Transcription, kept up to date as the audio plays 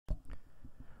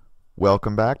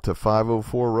Welcome back to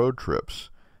 504 Road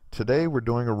Trips. Today we're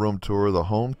doing a room tour of the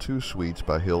Home2 Suites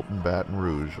by Hilton Baton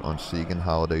Rouge on Siegen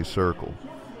Holiday Circle.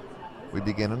 We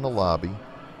begin in the lobby.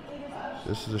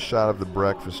 This is a shot of the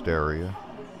breakfast area.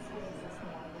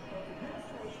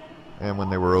 And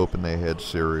when they were open they had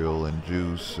cereal and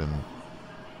juice and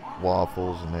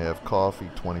waffles, and they have coffee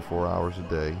 24 hours a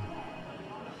day.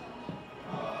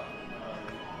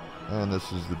 And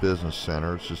this is the business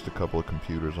center. It's just a couple of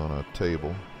computers on a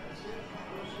table.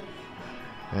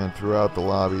 And throughout the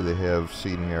lobby they have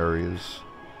seating areas,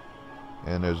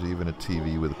 and there's even a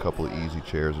TV with a couple of easy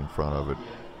chairs in front of it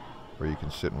where you can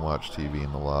sit and watch TV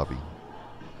in the lobby.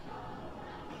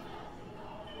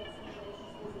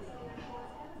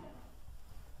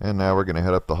 And now we're going to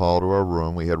head up the hall to our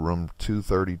room. We had room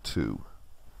 232.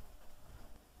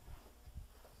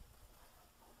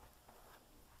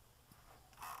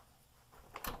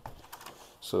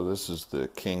 So this is the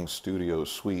King Studio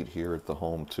Suite here at the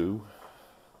Home2.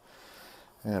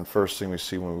 And first thing we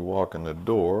see when we walk in the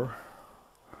door,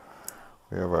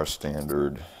 we have our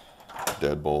standard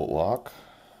deadbolt lock,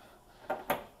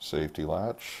 safety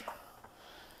latch,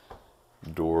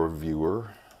 door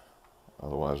viewer,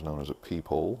 otherwise known as a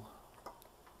peephole,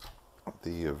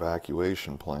 the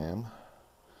evacuation plan,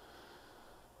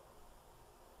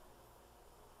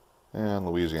 and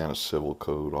Louisiana Civil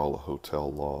Code, all the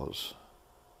hotel laws.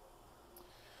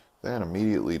 Then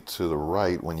immediately to the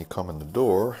right when you come in the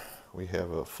door, we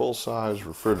have a full-size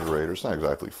refrigerator. It's not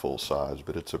exactly full-size,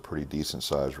 but it's a pretty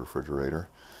decent-sized refrigerator.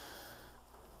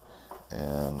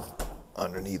 And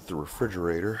underneath the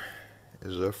refrigerator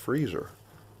is a freezer.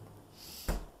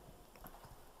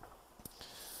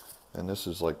 And this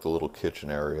is like the little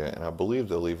kitchen area, and I believe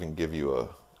they'll even give you a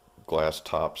glass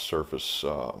top surface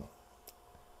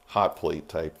hot plate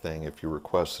type thing if you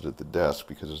request it at the desk,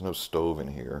 because there's no stove in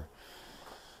here.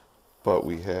 But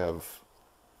we have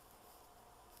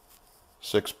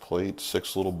 6 plates,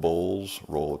 6 little bowls,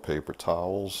 roll of paper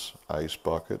towels, ice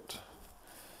bucket,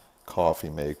 coffee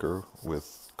maker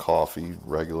with coffee,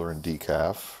 regular and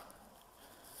decaf,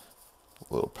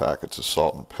 little packets of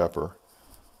salt and pepper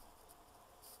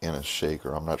in a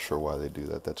shaker. I'm not sure why they do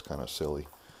that. That's kind of silly.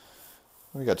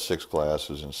 We got 6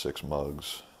 glasses and 6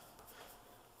 mugs.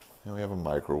 And we have a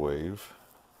microwave,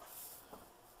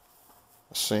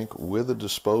 a sink with a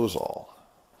disposal.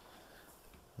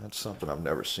 That's something I've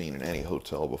never seen in any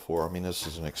hotel before. I mean, this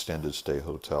is an extended stay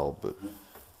hotel, but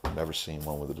I've never seen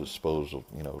one with a disposal,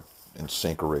 you know,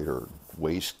 InSinkErator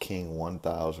Waste King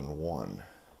 1001.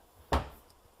 And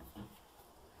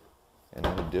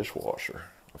then a dishwasher,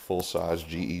 a full-size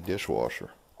GE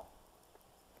dishwasher.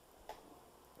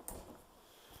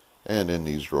 And in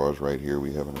these drawers right here,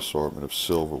 we have an assortment of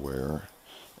silverware.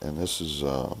 And this is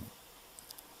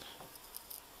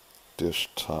dish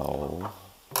towel,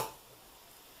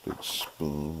 big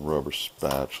spoon, rubber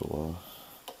spatula,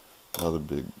 another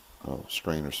big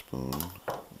strainer spoon,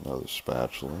 another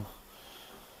spatula,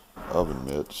 oven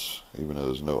mitts, even though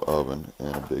there's no oven,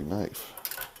 and a big knife.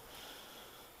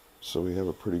 So we have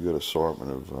a pretty good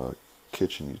assortment of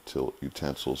kitchen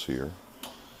utensils here.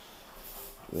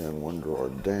 Then one drawer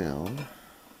down,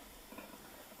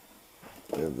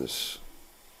 we have this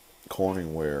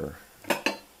Corningware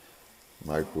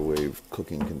microwave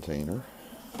cooking container.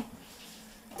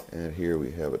 And here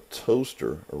we have a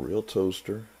toaster, a real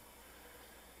toaster,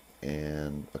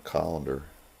 and a colander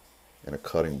and a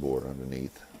cutting board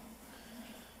underneath.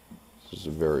 This is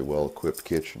a very well equipped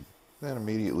kitchen. Then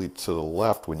immediately to the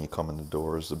left when you come in the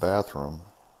door is the bathroom.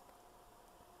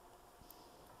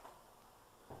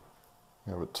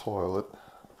 You have a toilet.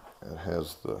 It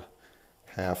has the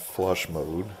half flush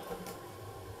mode,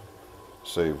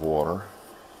 save water.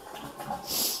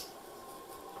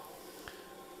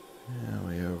 And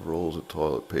we have rolls of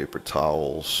toilet paper,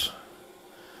 towels,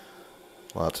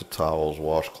 lots of towels,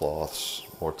 washcloths,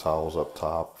 more towels up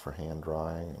top for hand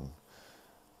drying. And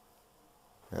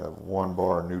we have 1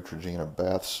 bar Neutrogena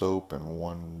bath soap and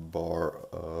 1 bar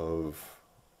of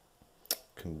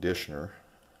conditioner.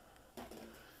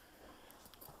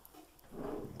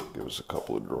 Give us a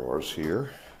couple of drawers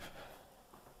here.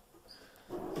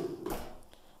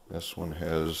 This one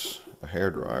has a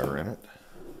hairdryer in it.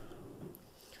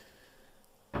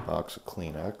 Box of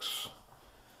Kleenex.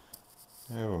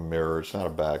 I have a mirror. It's not a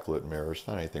backlit mirror. It's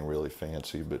not anything really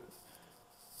fancy, but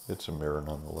it's a mirror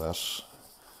nonetheless.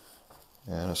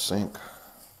 And a sink.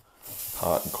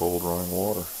 Hot and cold running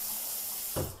water.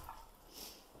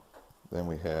 Then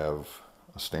we have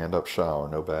a stand-up shower,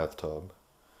 no bathtub.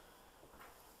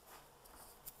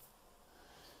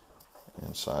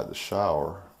 Inside the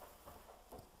shower,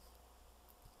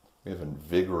 we have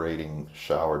invigorating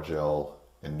shower gel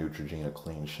and Neutrogena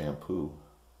Clean shampoo.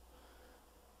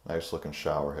 Nice looking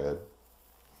shower head.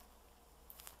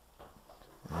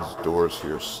 These doors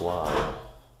here slide.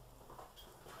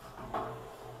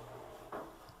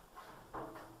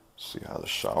 See how the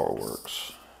shower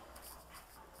works.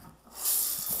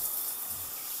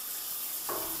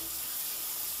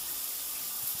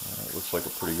 It looks like a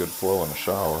pretty good flow in the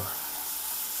shower.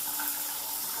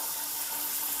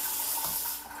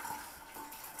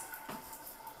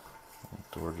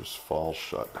 The door just falls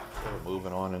shut.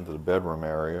 Moving on into the bedroom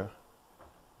area,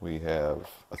 we have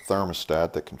a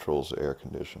thermostat that controls the air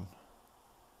condition.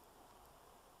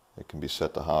 It can be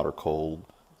set to hot or cold,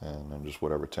 and then just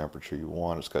whatever temperature you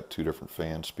want. It's got 2 different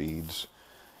fan speeds,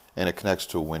 and it connects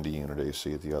to a window unit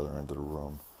AC at the other end of the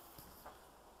room.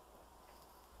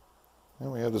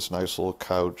 And we have this nice little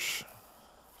couch,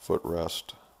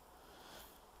 footrest,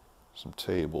 some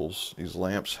tables. These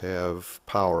lamps have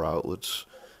power outlets,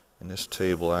 and this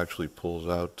table actually pulls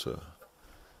out to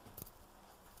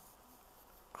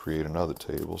create another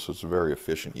table, so it's a very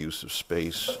efficient use of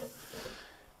space.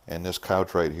 And this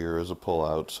couch right here is a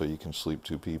pull-out, so you can sleep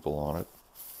 2 people on it.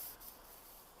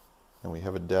 And we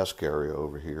have a desk area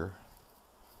over here.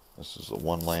 This is the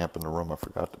one lamp in the room I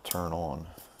forgot to turn on.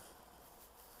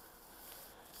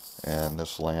 And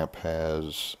this lamp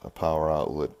has a power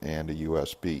outlet and a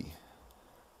USB.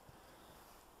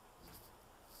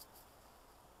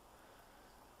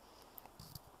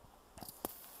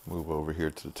 Move over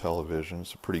here to the television.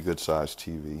 It's a pretty good sized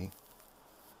TV.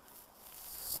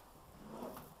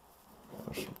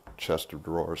 There's a chest of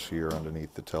drawers here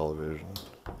underneath the television.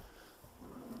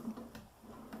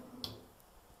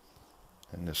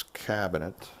 And this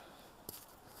cabinet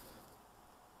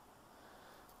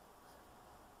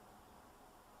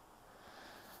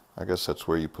I guess that's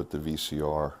where you put the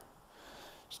VCR.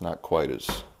 It's not quite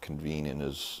as convenient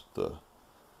as the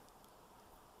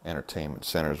entertainment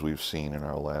centers we've seen in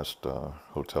our last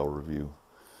hotel review.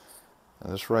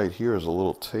 And this right here is a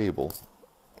little table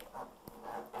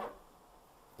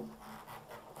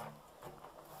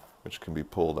which can be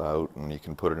pulled out, and you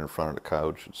can put it in front of the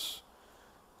couch. It's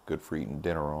good for eating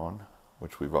dinner on,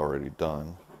 which we've already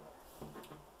done.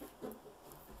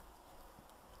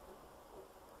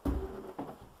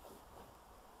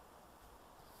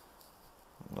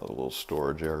 Another little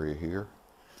storage area here.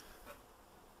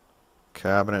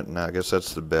 Cabinet, and I guess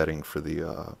that's the bedding for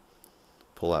the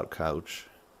pull-out couch.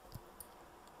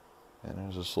 And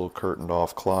there's this little curtained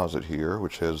off closet here,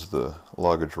 which has the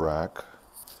luggage rack,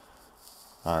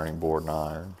 ironing board and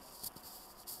iron,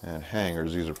 and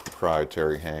hangers. These are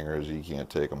proprietary hangers. You can't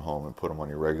take them home and put them on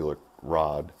your regular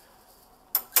rod.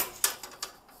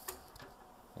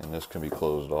 And this can be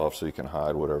closed off so you can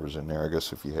hide whatever's in there, I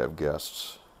guess, if you have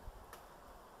guests.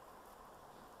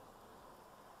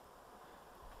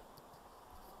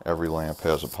 Every lamp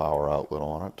has a power outlet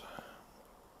on it.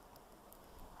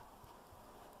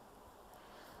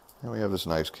 And we have this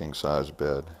nice king-size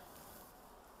bed.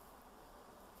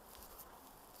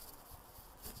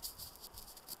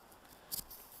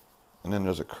 And then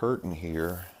there's a curtain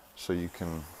here so you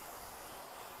can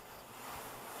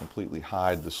completely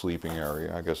hide the sleeping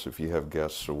area. I guess if you have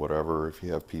guests or whatever, if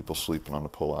you have people sleeping on the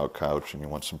pull-out couch and you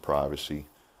want some privacy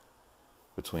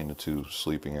between the 2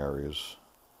 sleeping areas.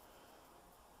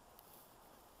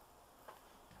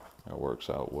 That works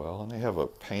out well. And they have a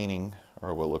painting,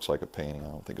 or what looks like a painting. I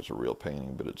don't think it's a real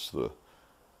painting, but it's the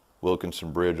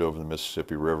Wilkinson Bridge over the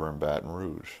Mississippi River in Baton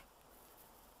Rouge.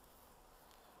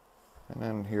 And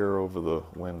then here over the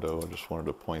window, I just wanted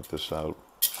to point this out.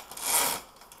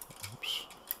 Oops.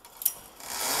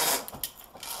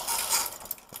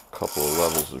 A couple of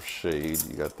levels of shade.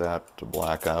 You got that to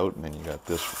black out, and then you got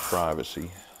this for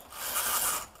privacy.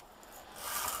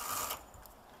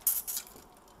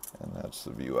 And that's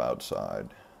the view outside.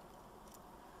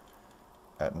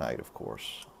 At night, of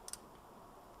course.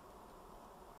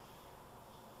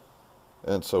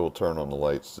 And so we'll turn on the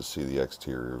lights to see the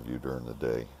exterior view during the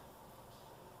day.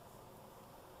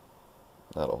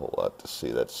 Not a whole lot to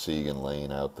see. That's Siegen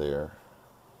Lane out there.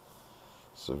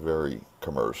 It's a very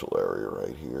commercial area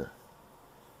right here.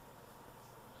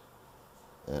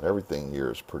 And everything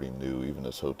here is pretty new. Even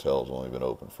this hotel's only been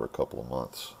open for a couple of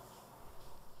months.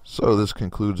 So this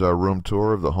concludes our room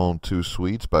tour of the Home2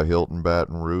 Suites by Hilton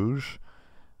Baton Rouge.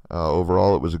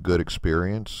 Overall, it was a good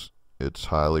experience. It's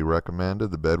highly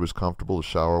recommended. The bed was comfortable. The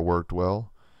shower worked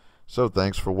well. So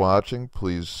thanks for watching.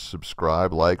 Please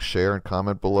subscribe, like, share, and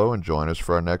comment below, and join us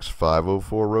for our next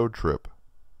 504 road trip.